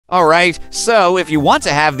Alright, so if you want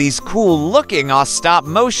to have these cool-looking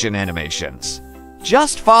stop-motion animations,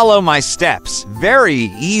 just follow my steps.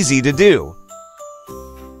 Very easy to do.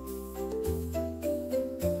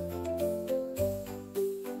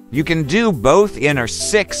 You can do both in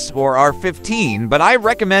R6 or R15, but I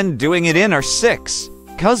recommend doing it in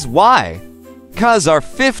R6. Cause why? Cause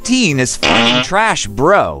R15 is fucking trash,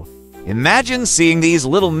 bro. Imagine seeing these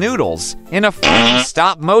little noodles in a fucking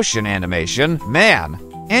stop-motion animation, man.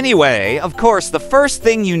 Anyway, of course, the first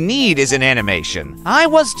thing you need is an animation. I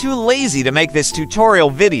was too lazy to make this tutorial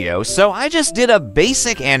video, so I just did a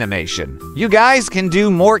basic animation. You guys can do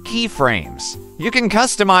more keyframes. You can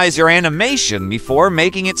customize your animation before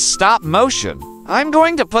making it stop motion. I'm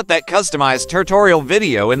going to put that customized tutorial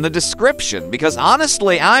video in the description because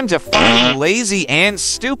honestly, I'm too fucking lazy and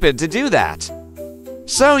stupid to do that.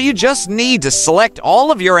 So you just need to select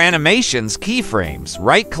all of your animation's keyframes,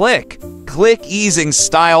 right-click, click easing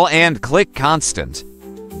style, and click constant.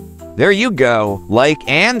 There you go. Like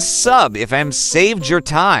and sub if I'm saved your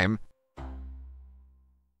time.